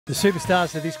The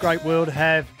superstars of this great world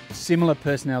have similar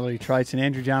personality traits, and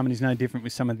Andrew Jarman is no different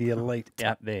with some of the elite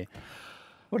out there.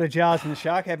 What do Jars and the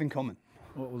Shark have in common?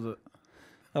 What was it?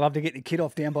 They love to get the kid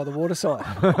off down by the waterside.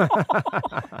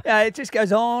 Yeah, it just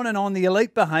goes on and on. The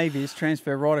elite behaviours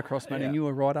transfer right across, mate, and you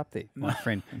were right up there, my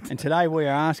friend. And today we are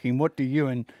asking, what do you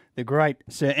and the great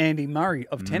Sir Andy Murray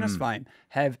of tennis fame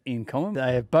have in common?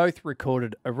 They have both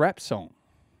recorded a rap song.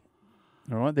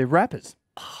 All right, they're rappers.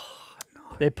 Oh, no.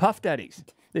 They're Puff Daddies.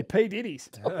 They're P. Diddy's.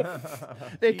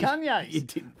 They're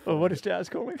Kanye's. Well, what does Jars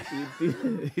call him?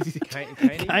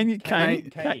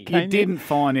 Kanye. You didn't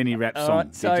find any rap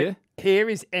song, did you? Here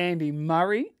is Andy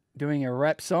Murray doing a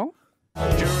rap song.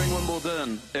 During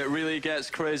Wimbledon, it really gets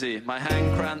crazy. My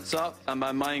hand cramps up and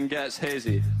my mind gets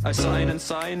hazy. I sign and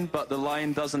sign, but the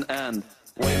line doesn't end.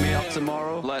 Wake me up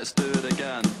tomorrow, let's do it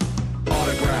again.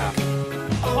 Autograph.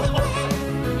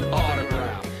 Autograph.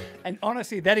 And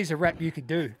honestly, that is a rap you could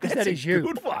do. That is you.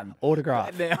 Good one.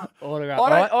 Autograph. Now,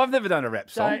 Autograph. I've never done a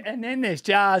rap song. So, and then there's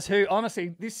Jars, who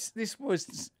honestly, this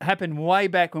happened way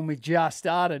back when we just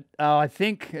started. I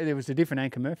think there was a different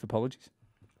Anchor Murph. Apologies.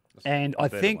 And I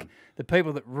think the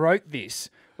people that wrote this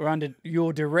were under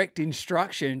your direct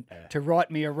instruction to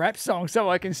write me a rap song so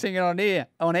I can sing it on air.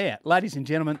 Ladies and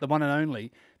gentlemen, the one and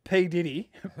only P. Diddy,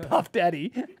 Puff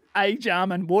Daddy, A.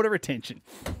 Jarman, water retention.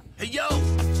 Hey, yo,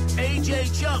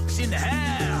 AJ Chuck's in the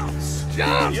house.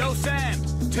 Jump! Yo, Sam,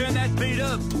 turn that beat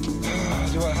up.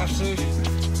 Do I have to?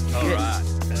 All right.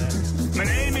 My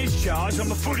name is Charles,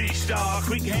 I'm a footy star.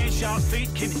 Quick hands, sharp feet,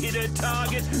 can hit a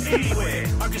target anywhere.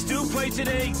 I can still play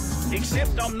today,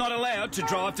 except I'm not allowed to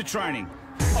drive to training.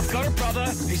 I've got a brother,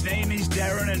 his name is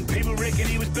Darren, and people reckon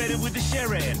he was better with the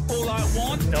Sharan. All I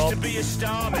want is to be a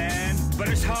star, man. But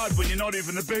it's hard when you're not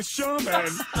even the best showman.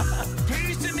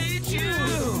 Pleased to meet you.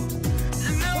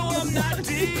 No, I'm not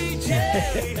DJ.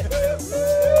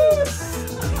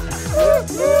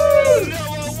 No,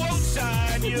 I won't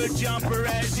sign your jumper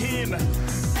as him.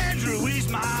 Andrew is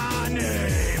my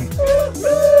name.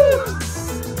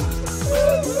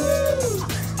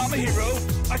 I'm a hero.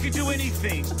 I can do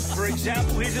anything. For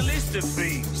example, here's a list of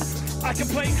things. I can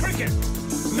play cricket.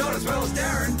 Not as well as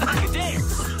Darren. I can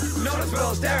dance. Not as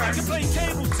well as Darren. I can play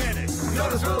table tennis.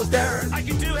 Not as well as Darren. I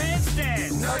can do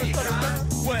handstands. No, you can't.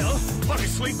 Well, I can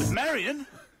sleep with Marion.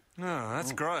 Oh,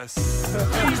 that's gross.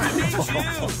 Pleased to meet you.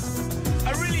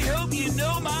 I really hope you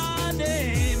know my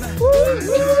name.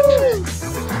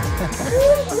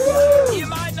 You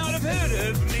might not have heard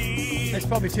of me. That's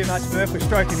probably too much, Murph. We're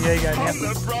stroking the ego now. I'm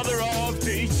the brother of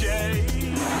DJ.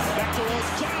 Back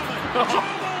towards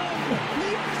Jarman.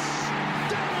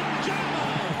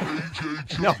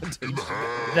 No,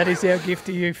 that is our gift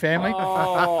to you, family.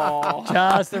 Oh.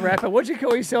 Jars the rapper. What'd you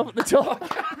call yourself at the top?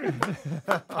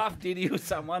 Puff Diddy or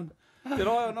someone. Did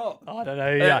I or not? I don't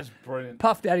know. That's brilliant.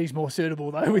 Puff Daddy's more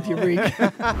suitable, though, with your wig.